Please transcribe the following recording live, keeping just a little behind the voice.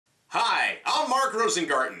Mark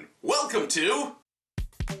Rosengarten. Welcome to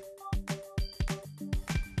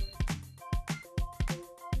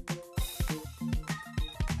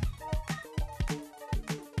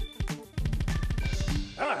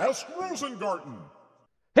Ask Rosengarten.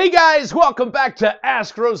 Hey guys, welcome back to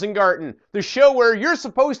Ask Rosengarten, the show where you're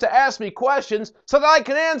supposed to ask me questions so that I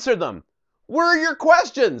can answer them. Where are your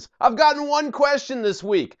questions? I've gotten one question this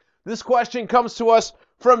week. This question comes to us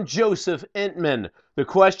from Joseph Intman. The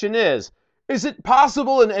question is it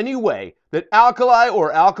possible in any way that alkali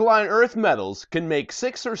or alkaline earth metals can make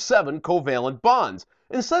 6 or 7 covalent bonds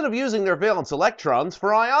instead of using their valence electrons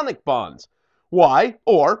for ionic bonds? Why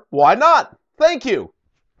or why not? Thank you.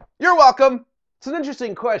 You're welcome. It's an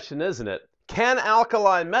interesting question, isn't it? Can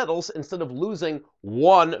alkaline metals, instead of losing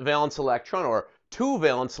 1 valence electron or 2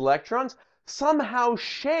 valence electrons, somehow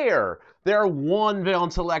share their 1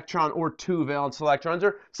 valence electron or 2 valence electrons,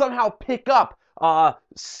 or somehow pick up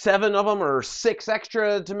 7 of them or 6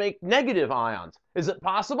 extra to make negative ions? Is it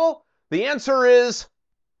possible? The answer is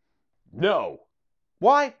no.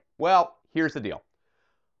 Why? Well, here's the deal.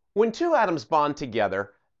 When 2 atoms bond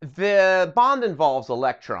together, the bond involves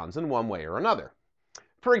electrons in one way or another.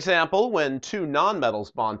 For example, when 2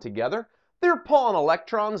 nonmetals bond together, their pull on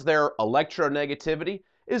electrons, their electronegativity,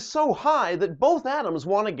 is so high that both atoms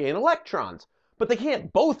want to gain electrons. But they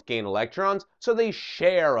can't both gain electrons, so they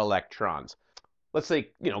share electrons. Let's say,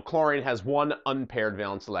 chlorine has 1 unpaired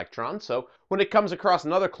valence electron, so when it comes across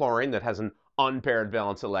another chlorine that has an unpaired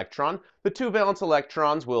valence electron, the 2 valence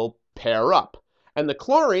electrons will pair up. And the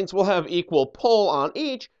chlorines will have equal pull on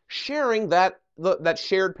each, sharing that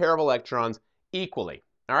shared pair of electrons equally.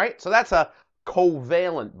 All right, so that's a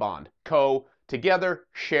covalent bond. Co, together,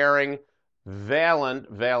 sharing, valent,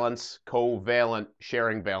 valence, covalent,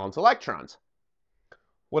 sharing valence electrons.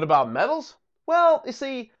 What about metals? Well, you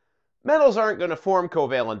see, metals aren't going to form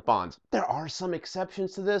covalent bonds. There are some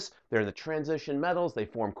exceptions to this. They're the transition metals. They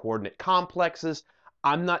form coordinate complexes.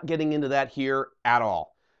 I'm not getting into that here at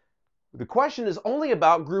all. The question is only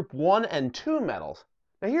about group 1 and 2 metals.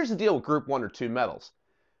 Now here's the deal with group 1 or 2 metals.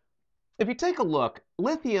 If you take a look,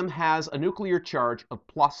 lithium has a nuclear charge of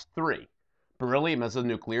 +3. Beryllium has a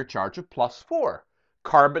nuclear charge of +4.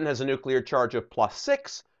 Carbon has a nuclear charge of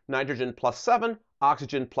 +6, nitrogen +7,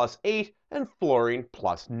 oxygen +8, and fluorine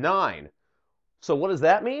 +9. So what does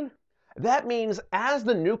that mean? That means as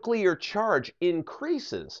the nuclear charge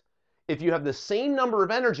increases, if you have the same number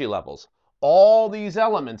of energy levels, all these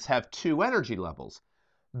elements have 2 energy levels.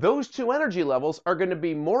 Those 2 energy levels are going to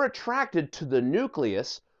be more attracted to the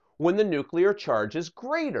nucleus when the nuclear charge is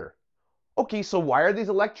greater. Okay, so why are these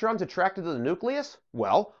electrons attracted to the nucleus?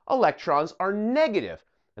 Well, electrons are negative,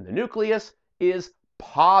 and the nucleus is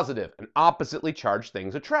positive, and oppositely charged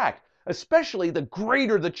things attract, especially the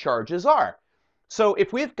greater the charges are. So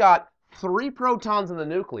if we've got 3 protons in the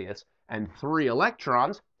nucleus and 3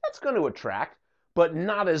 electrons, that's going to attract, but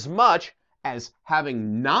not as much as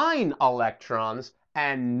having 9 electrons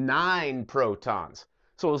and 9 protons.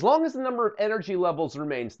 So as long as the number of energy levels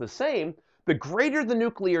remains the same, the greater the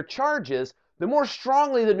nuclear charge is, the more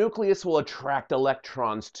strongly the nucleus will attract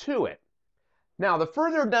electrons to it. Now, the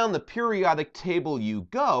further down the periodic table you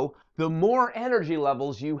go, the more energy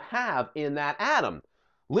levels you have in that atom.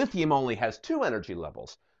 Lithium only has 2 energy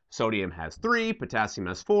levels. Sodium has 3, potassium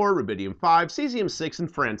has 4, rubidium 5, cesium 6,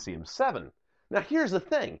 and francium 7. Now here's the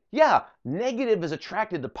thing. Yeah, negative is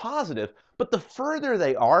attracted to positive, but the further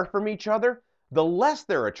they are from each other, the less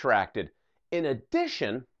they're attracted. In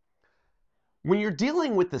addition, when you're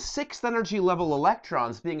dealing with the 6th energy level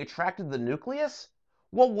electrons being attracted to the nucleus,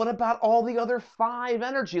 well, what about all the other 5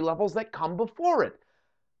 energy levels that come before it?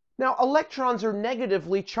 Now, electrons are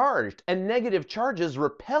negatively charged, and negative charges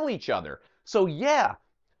repel each other. So yeah,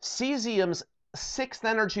 cesium's 6th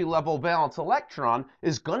energy level valence electron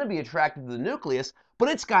is going to be attracted to the nucleus, but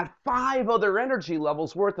it's got 5 other energy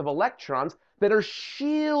levels worth of electrons that are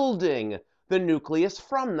shielding the nucleus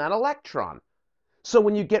from that electron. So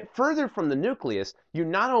when you get further from the nucleus, you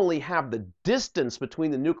not only have the distance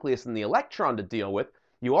between the nucleus and the electron to deal with,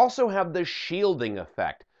 you also have the shielding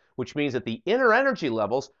effect, which means that the inner energy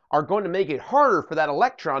levels are going to make it harder for that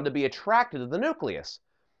electron to be attracted to the nucleus.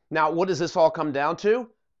 Now, what does this all come down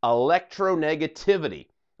to? Electronegativity,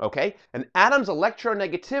 okay? An atom's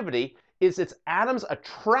electronegativity is its atom's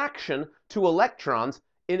attraction to electrons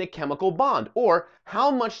in a chemical bond, or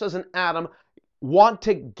how much does an atom want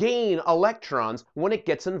to gain electrons when it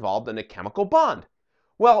gets involved in a chemical bond.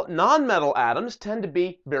 Well, nonmetal atoms tend to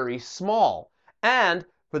be very small, and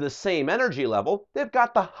for the same energy level, they've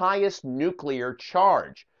got the highest nuclear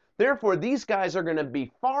charge. Therefore, these guys are going to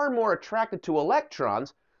be far more attracted to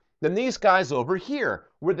electrons than these guys over here,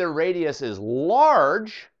 where their radius is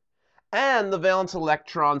large and the valence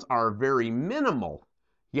electrons are very minimal.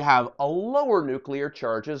 You have a lower nuclear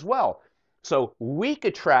charge as well. So weak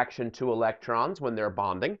attraction to electrons when they're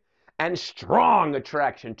bonding, and strong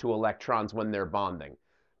attraction to electrons when they're bonding.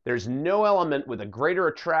 There's no element with a greater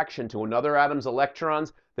attraction to another atom's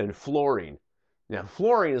electrons than fluorine. Now,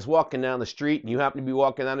 fluorine is walking down the street, and you happen to be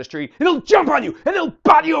walking down the street, it'll jump on you, and it'll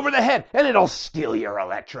bat you over the head, and it'll steal your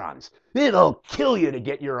electrons. It'll kill you to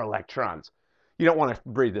get your electrons. You don't want to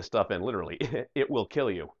breathe this stuff in, literally. It will kill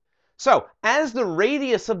you. So, as the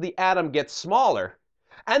radius of the atom gets smaller,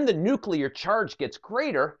 and the nuclear charge gets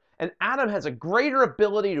greater, an atom has a greater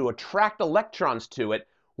ability to attract electrons to it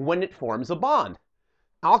when it forms a bond.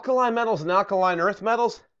 Alkali metals and alkaline earth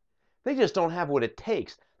metals, they just don't have what it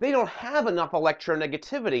takes. They don't have enough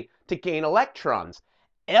electronegativity to gain electrons,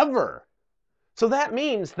 ever. So that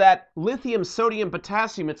means that lithium, sodium,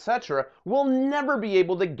 potassium, etc. will never be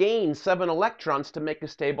able to gain 7 electrons to make a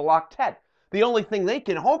stable octet. The only thing they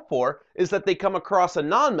can hope for is that they come across a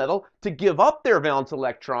nonmetal to give up their valence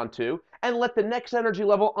electron to and let the next energy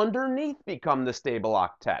level underneath become the stable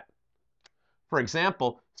octet. For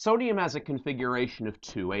example, sodium has a configuration of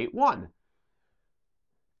 281.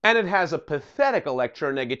 And it has a pathetic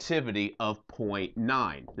electronegativity of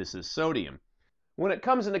 0.9. This is sodium. When it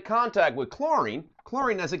comes into contact with chlorine,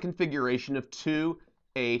 chlorine has a configuration of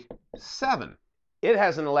 287. It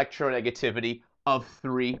has an electronegativity of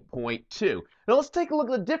 3.2. Now let's take a look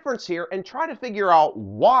at the difference here and try to figure out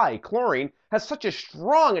why chlorine has such a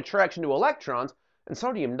strong attraction to electrons and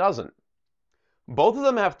sodium doesn't. Both of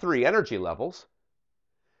them have 3 energy levels.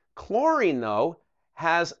 Chlorine, though,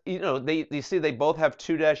 has, you see they both have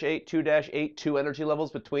 2-8, 2-8, 2 energy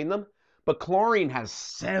levels between them, but chlorine has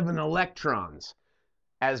 7 electrons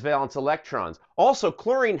as valence electrons. Also,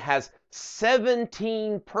 chlorine has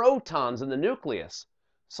 17 protons in the nucleus.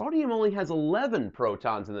 Sodium only has 11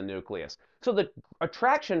 protons in the nucleus. So the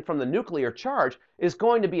attraction from the nuclear charge is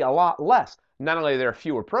going to be a lot less. Not only are there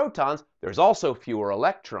fewer protons, there's also fewer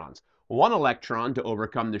electrons. 1 electron to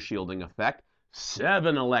overcome the shielding effect,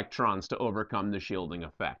 7 electrons to overcome the shielding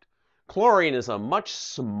effect. Chlorine is a much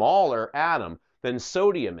smaller atom than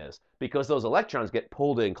sodium is because those electrons get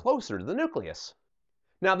pulled in closer to the nucleus.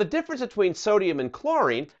 Now the difference between sodium and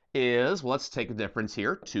chlorine is, well, let's take a difference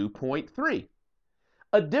here, 2.3.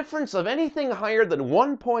 A difference of anything higher than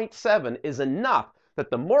 1.7 is enough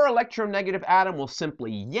that the more electronegative atom will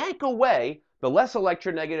simply yank away the less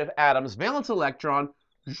electronegative atom's valence electron,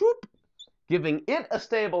 zoop, giving it a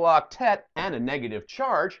stable octet and a negative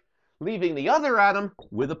charge, leaving the other atom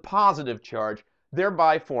with a positive charge,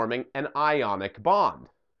 thereby forming an ionic bond.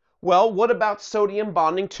 Well, what about sodium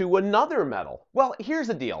bonding to another metal? Well, here's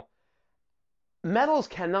the deal. Metals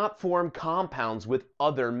cannot form compounds with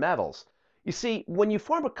other metals. You see, when you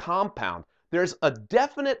form a compound, there's a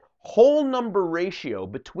definite whole number ratio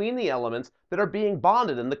between the elements that are being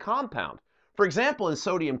bonded in the compound. For example, in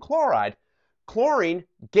sodium chloride, chlorine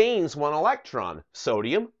gains 1 electron.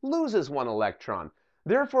 Sodium loses 1 electron.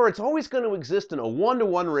 Therefore, it's always going to exist in a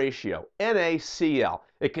 1-to-1 ratio, NaCl.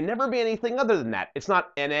 It can never be anything other than that. It's not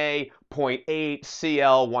Na.8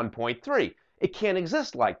 Cl 1.3. It can't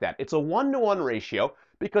exist like that. It's a 1-to-1 ratio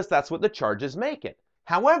because that's what the charges make it.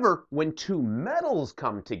 However, when 2 metals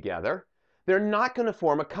come together, they're not going to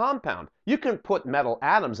form a compound. You can put metal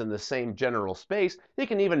atoms in the same general space. You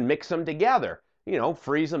can even mix them together.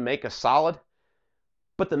 Freeze them, make a solid.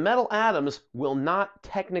 But the metal atoms will not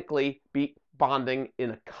technically be bonding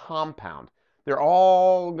in a compound. They're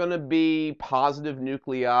all going to be positive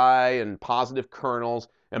nuclei and positive kernels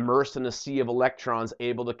immersed in a sea of electrons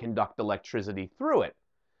able to conduct electricity through it.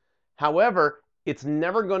 However, it's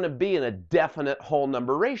never going to be in a definite whole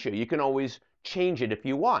number ratio. You can always change it if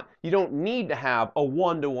you want. You don't need to have a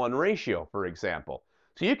 1-to-1 ratio, for example.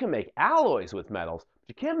 So you can make alloys with metals, but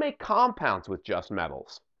you can't make compounds with just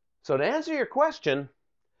metals. So to answer your question,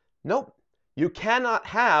 nope, you cannot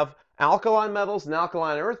have alkaline metals and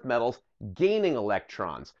alkaline earth metals gaining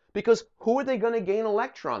electrons. Because who are they going to gain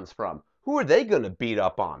electrons from? Who are they going to beat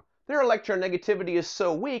up on? Their electronegativity is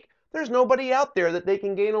so weak, there's nobody out there that they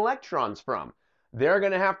can gain electrons from. They're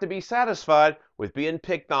going to have to be satisfied with being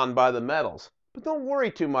picked on by the metals. But don't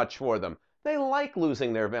worry too much for them. They like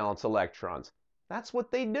losing their valence electrons. That's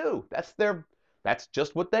what they do. That's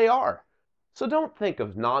just what they are. So don't think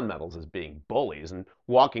of nonmetals as being bullies and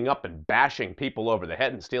walking up and bashing people over the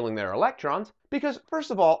head and stealing their electrons, because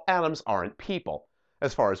first of all, atoms aren't people.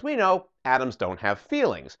 As far as we know, atoms don't have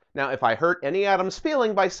feelings. Now, if I hurt any atom's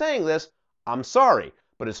feeling by saying this, I'm sorry.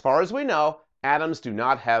 But as far as we know, atoms do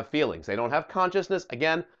not have feelings. They don't have consciousness.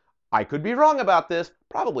 Again, I could be wrong about this,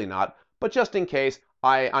 probably not, but just in case,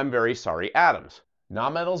 I'm very sorry, atoms.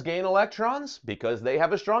 Nonmetals gain electrons because they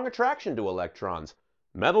have a strong attraction to electrons.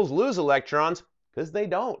 Metals lose electrons because they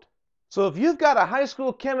don't. So if you've got a high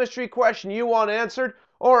school chemistry question you want answered,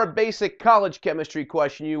 or a basic college chemistry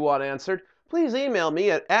question you want answered, please email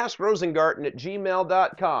me at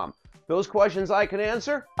askrosengarten@gmail.com. Those questions I can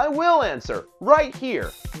answer, I will answer, right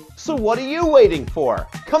here. So what are you waiting for?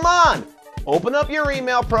 Come on! Open up your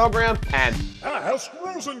email program and Ask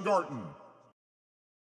Rosengarten.